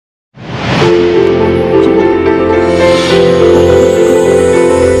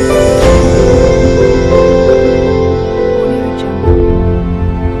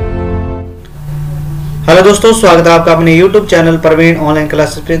Hello दोस्तों, स्वागत है आपका अपने YouTube channel Praveen online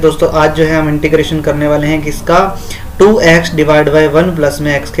classes पे। दोस्तों आज जो है हम इंटीग्रेशन करने वाले हैं किसका 2x डिवाइड बाय 1 प्लस में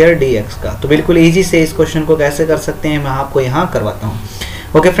x स्क्वायर dx का। तो बिल्कुल इजी से इस क्वेश्चन को कैसे कर सकते हैं मैं आपको यहाँ करवाता हूँ।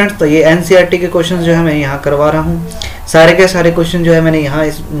 ओके फ्रेंड्स, तो ये एनसीईआरटी के क्वेश्चन जो है मैं यहाँ करवा रहा हूँ। सारे के सारे क्वेश्चन जो है मैंने यहाँ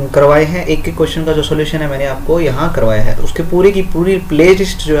करवाए हैं। एक एक क्वेश्चन का जो सोल्यूशन है मैंने आपको यहाँ करवाया है। उसकी पूरी की पूरी प्ले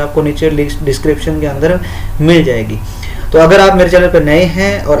लिस्ट जो है आपको नीचे डिस्क्रिप्शन के अंदर मिल जाएगी। तो अगर आप मेरे चैनल पर नए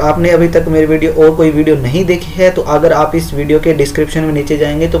हैं और आपने अभी तक मेरी वीडियो और कोई वीडियो नहीं देखी है, तो अगर आप इस वीडियो के डिस्क्रिप्शन में नीचे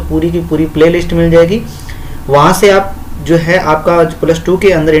जाएंगे तो पूरी की पूरी प्लेलिस्ट मिल जाएगी। वहाँ से आप जो है आपका +2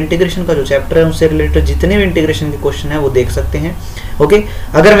 के अंदर इंटीग्रेशन का जो चैप्टर है उससे रिलेटेड जितने भी इंटीग्रेशन के क्वेश्चन है वो देख सकते हैं। ओके,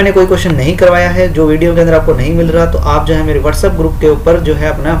 अगर मैंने कोई क्वेश्चन नहीं करवाया है जो वीडियो के अंदर आपको नहीं मिल रहा, तो आप जो है मेरे व्हाट्सएप ग्रुप के ऊपर जो है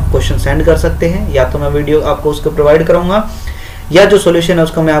अपना क्वेश्चन सेंड कर सकते हैं, या तो मैं वीडियो आपको उसको प्रोवाइड कराऊंगा या जो सॉल्यूशन है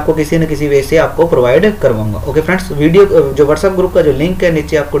उसका मैं आपको किसी न किसी वे से आपको प्रोवाइड करवाऊंगा। ओके फ्रेंड्स, वीडियो जो व्हाट्सएप ग्रुप का जो लिंक है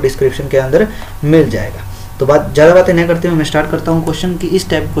नीचे आपको डिस्क्रिप्शन के अंदर मिल जाएगा। तो ज़्यादा बातें नहीं करते हुए मैं स्टार्ट करता हूँ क्वेश्चन की। इस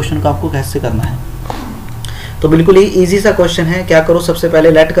टाइप क्वेश्चन को आपको कैसे करना है, तो बिल्कुल ही ईजी सा क्वेश्चन है। क्या करो, सबसे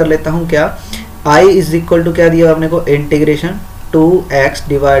पहले लेट कर लेता हूँ क्या i इज इक्वल टू क्या दिया आपने को integration 2x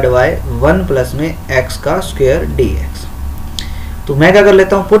divide by 1 plus में x का स्क्वायर dx। तो मैं क्या कर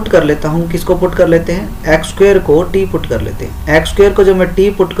लेता हूँ, पुट कर लेता हूँ। किसको पुट कर लेते हैं, x स्क्वायर को t पुट कर लेते हैं। x स्क्वायर को जब मैं t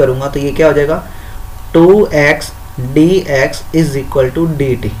पुट करूंगा तो ये क्या हो जाएगा 2x dx is equal to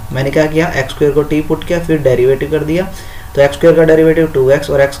dt। मैंने क्या किया, x स्क्वायर को t पुट किया, फिर डेरिवेटिव कर दिया। तो x स्क्वायर का डेरिवेटिव 2x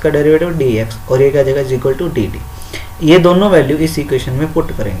और x का डेरिवेटिव dx, और ये क्या जाएगा इज इक्वल टू dt। ये दोनों वैल्यू इस इक्वेशन में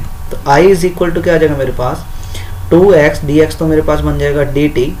पुट करेंगे तो i इज इक्वल टू क्या आ जाएगा मेरे पास 2x dx, तो मेरे पास बन जाएगा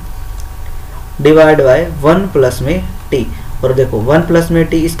dt डिवाइड बाय 1 प्लस में t। और देखो 1 प्लस में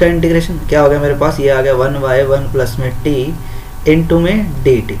t, इसका इंटीग्रेशन क्या हो गया मेरे पास, ये आ गया 1 बाय 1 प्लस में t इंटू में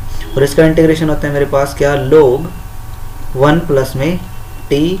dt। और इसका इंटीग्रेशन होता है मेरे पास क्या, log 1 प्लस में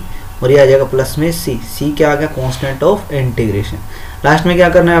t, और ये आ जाएगा प्लस में c क्या आ गया, कांस्टेंट ऑफ इंटीग्रेशन। लास्ट में क्या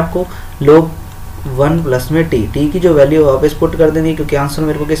करना है आपको, log 1 प्लस में t की जो वैल्यू वापस पुट कर देनी है, क्योंकि आंसर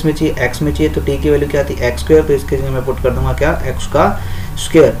मेरे को किस में चाहिए, x में चाहिए। तो t की वैल्यू क्या थी, x स्क्वायर, तो इसके जगह मैं पुट कर दूंगा क्या, x का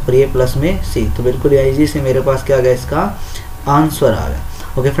स्क्वायर, और ये प्लस में c। तो बिल्कुल इजी से मेरे पास क्या आ गया, इसका आंसर आ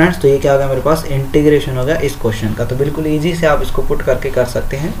गया। ओके फ्रेंड्स, तो ये क्या आ गया मेरे पास, इंटीग्रेशन हो गया इस क्वेश्चन का। तो बिल्कुल इजी से आप इसको पुट करके कर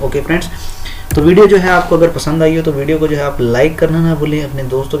सकते हैं। ओके फ्रेंड्स, तो वीडियो जो है आपको अगर पसंद आई हो तो वीडियो को जो है आप लाइक करना ना भूलें, अपने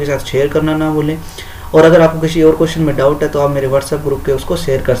दोस्तों के साथ शेयर करना ना भूलें। और अगर आपको किसी और क्वेश्चन में डाउट है तो आप मेरे व्हाट्सएप ग्रुप पे उसको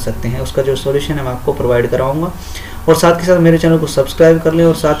शेयर कर सकते हैं। उसका जो सॉल्यूशन है मैं आपको प्रोवाइड कराऊंगा। और साथ के साथ मेरे चैनल को सब्सक्राइब कर लें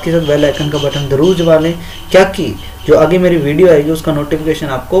और साथ के साथ बेल आइकन का बटन जरूर दबा लें, क्या कि जो आगे मेरी वीडियो आएगी उसका नोटिफिकेशन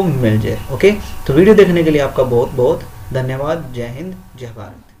आपको मिल जाए। ओके, तो वीडियो देखने के लिए आपका बहुत बहुत धन्यवाद। जय हिंद, जय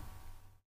भारत।